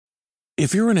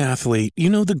If you're an athlete, you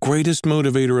know the greatest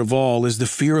motivator of all is the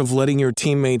fear of letting your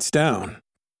teammates down.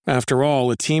 After all,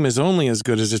 a team is only as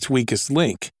good as its weakest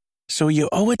link. So you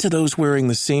owe it to those wearing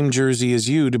the same jersey as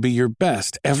you to be your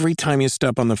best every time you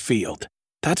step on the field.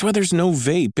 That's why there's no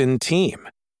vape in team.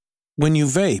 When you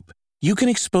vape, you can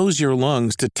expose your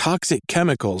lungs to toxic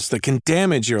chemicals that can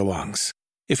damage your lungs.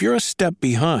 If you're a step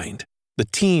behind, the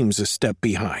team's a step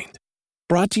behind.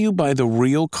 Brought to you by The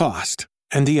Real Cost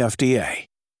and the FDA.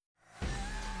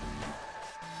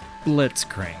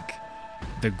 Blitzcrank,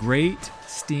 The Great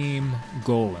Steam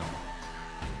Golem.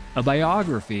 A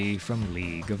biography from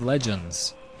League of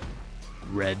Legends.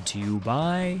 Read to you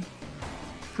by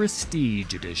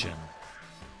Prestige Edition.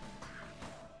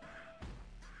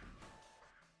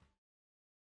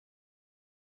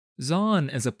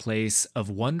 Zaun is a place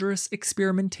of wondrous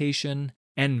experimentation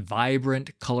and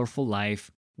vibrant, colorful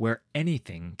life where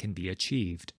anything can be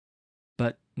achieved,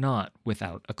 but not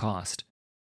without a cost.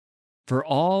 For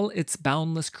all its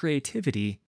boundless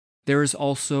creativity, there is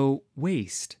also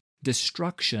waste,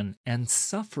 destruction, and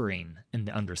suffering in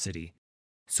the Undercity,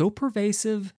 so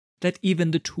pervasive that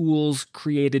even the tools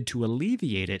created to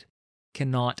alleviate it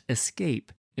cannot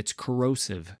escape its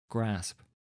corrosive grasp.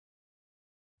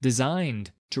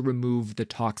 Designed to remove the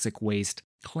toxic waste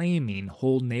claiming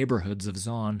whole neighborhoods of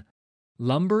Zaun,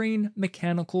 lumbering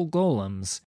mechanical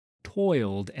golems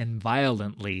toiled in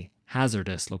violently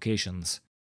hazardous locations.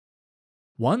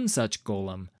 One such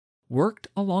golem worked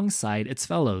alongside its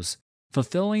fellows,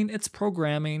 fulfilling its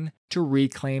programming to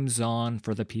reclaim Zaun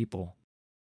for the people.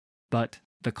 But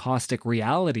the caustic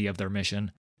reality of their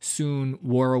mission soon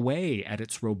wore away at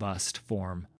its robust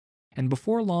form, and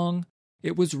before long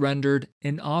it was rendered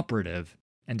inoperative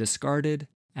and discarded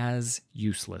as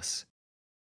useless.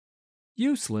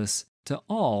 Useless to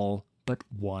all but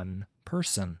one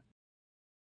person.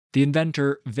 The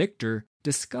inventor Victor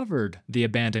discovered the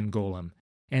abandoned golem,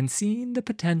 and seeing the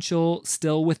potential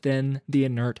still within the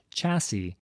inert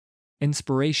chassis,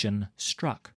 inspiration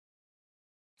struck.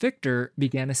 Victor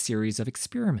began a series of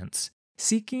experiments,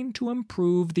 seeking to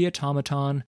improve the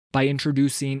automaton by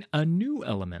introducing a new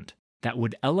element that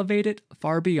would elevate it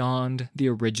far beyond the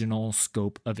original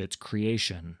scope of its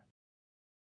creation.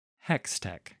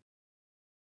 Hextech.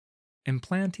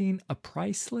 Implanting a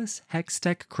priceless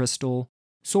Hextech crystal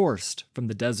sourced from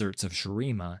the deserts of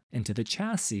Shurima into the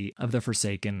chassis of the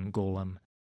Forsaken Golem,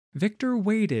 Victor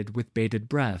waited with bated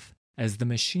breath as the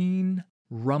machine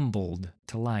rumbled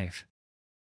to life.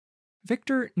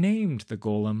 Victor named the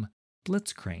golem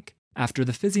Blitzcrank after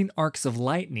the fizzing arcs of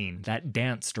lightning that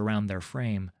danced around their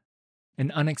frame, an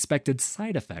unexpected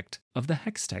side effect of the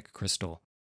Hextech crystal,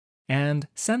 and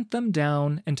sent them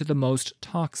down into the most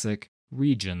toxic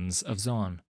regions of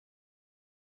Zaun.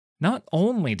 Not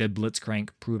only did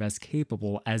Blitzcrank prove as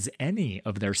capable as any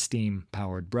of their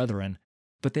steam-powered brethren,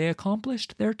 but they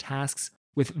accomplished their tasks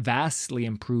with vastly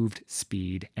improved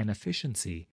speed and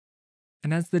efficiency.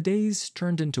 And as the days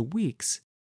turned into weeks,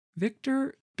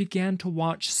 Victor began to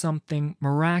watch something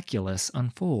miraculous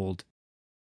unfold.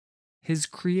 His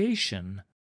creation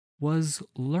was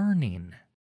learning.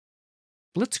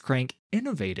 Blitzcrank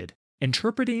innovated,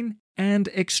 interpreting and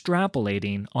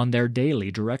extrapolating on their daily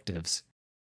directives.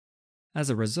 As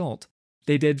a result,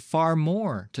 they did far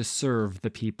more to serve the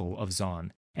people of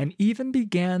Zaun, and even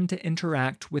began to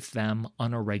interact with them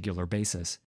on a regular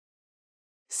basis.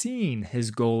 Seeing his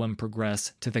golem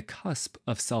progress to the cusp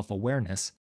of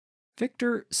self-awareness,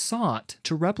 Victor sought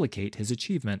to replicate his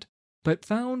achievement, but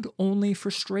found only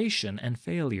frustration and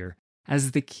failure,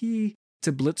 as the key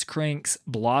to Blitzcrank's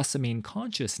blossoming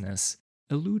consciousness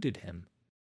eluded him.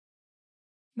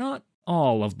 Not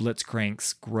all of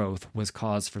Blitzcrank's growth was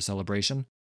cause for celebration.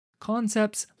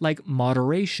 Concepts like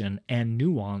moderation and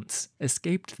nuance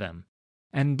escaped them,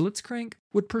 and Blitzcrank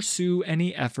would pursue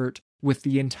any effort with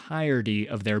the entirety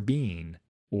of their being,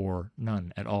 or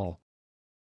none at all.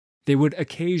 They would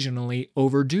occasionally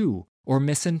overdo or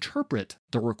misinterpret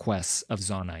the requests of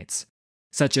Zaunites,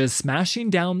 such as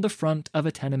smashing down the front of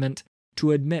a tenement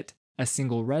to admit a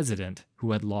single resident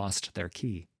who had lost their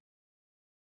key,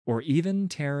 or even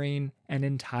tearing an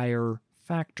entire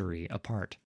factory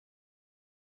apart.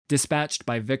 Dispatched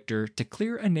by Victor to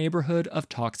clear a neighborhood of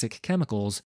toxic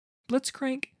chemicals,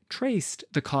 Blitzcrank traced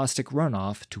the caustic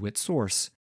runoff to its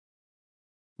source.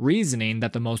 Reasoning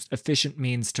that the most efficient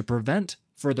means to prevent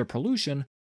further pollution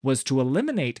was to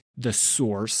eliminate the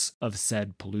source of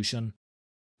said pollution,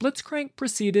 Blitzcrank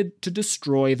proceeded to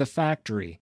destroy the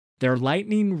factory, their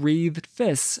lightning-wreathed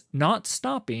fists not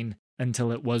stopping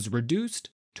until it was reduced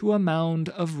to a mound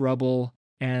of rubble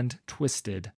and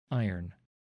twisted iron.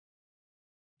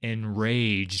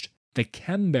 Enraged, the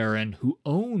Chem Baron who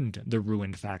owned the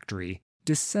ruined factory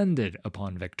descended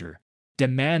upon Victor,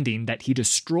 demanding that he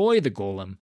destroy the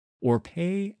golem or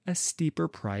pay a steeper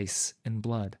price in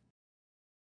blood.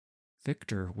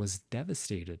 Victor was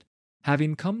devastated,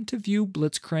 having come to view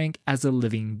Blitzcrank as a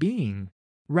living being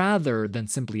rather than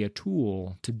simply a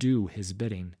tool to do his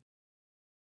bidding.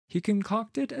 He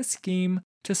concocted a scheme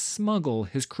to smuggle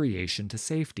his creation to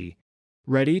safety,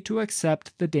 ready to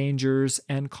accept the dangers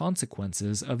and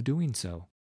consequences of doing so.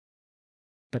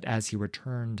 But as he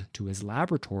returned to his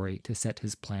laboratory to set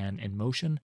his plan in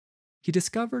motion, he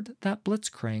discovered that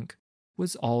Blitzcrank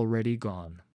was already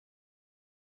gone.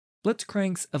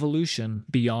 Blitzcrank's evolution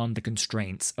beyond the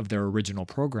constraints of their original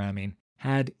programming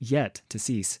had yet to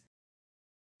cease.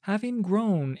 Having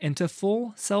grown into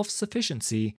full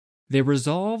self-sufficiency, they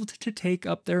resolved to take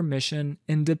up their mission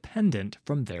independent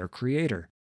from their creator.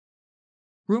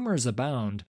 Rumors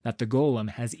abound that the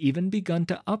golem has even begun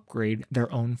to upgrade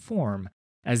their own form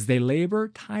as they labor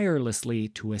tirelessly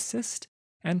to assist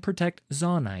and protect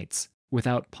Zonites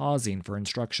without pausing for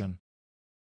instruction.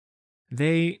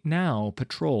 They now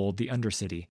patrol the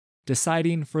Undercity,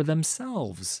 deciding for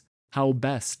themselves how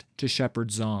best to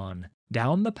shepherd Zon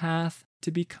down the path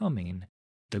to becoming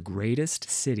the greatest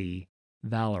city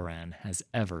Valoran has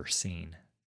ever seen.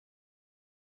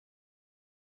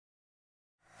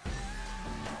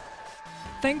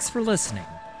 Thanks for listening.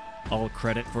 All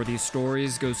credit for these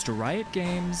stories goes to Riot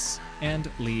Games and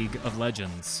League of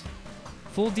Legends.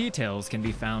 Full details can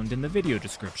be found in the video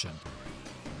description.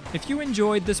 If you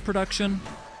enjoyed this production,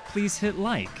 please hit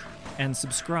like and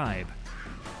subscribe.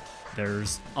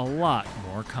 There's a lot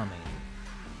more coming.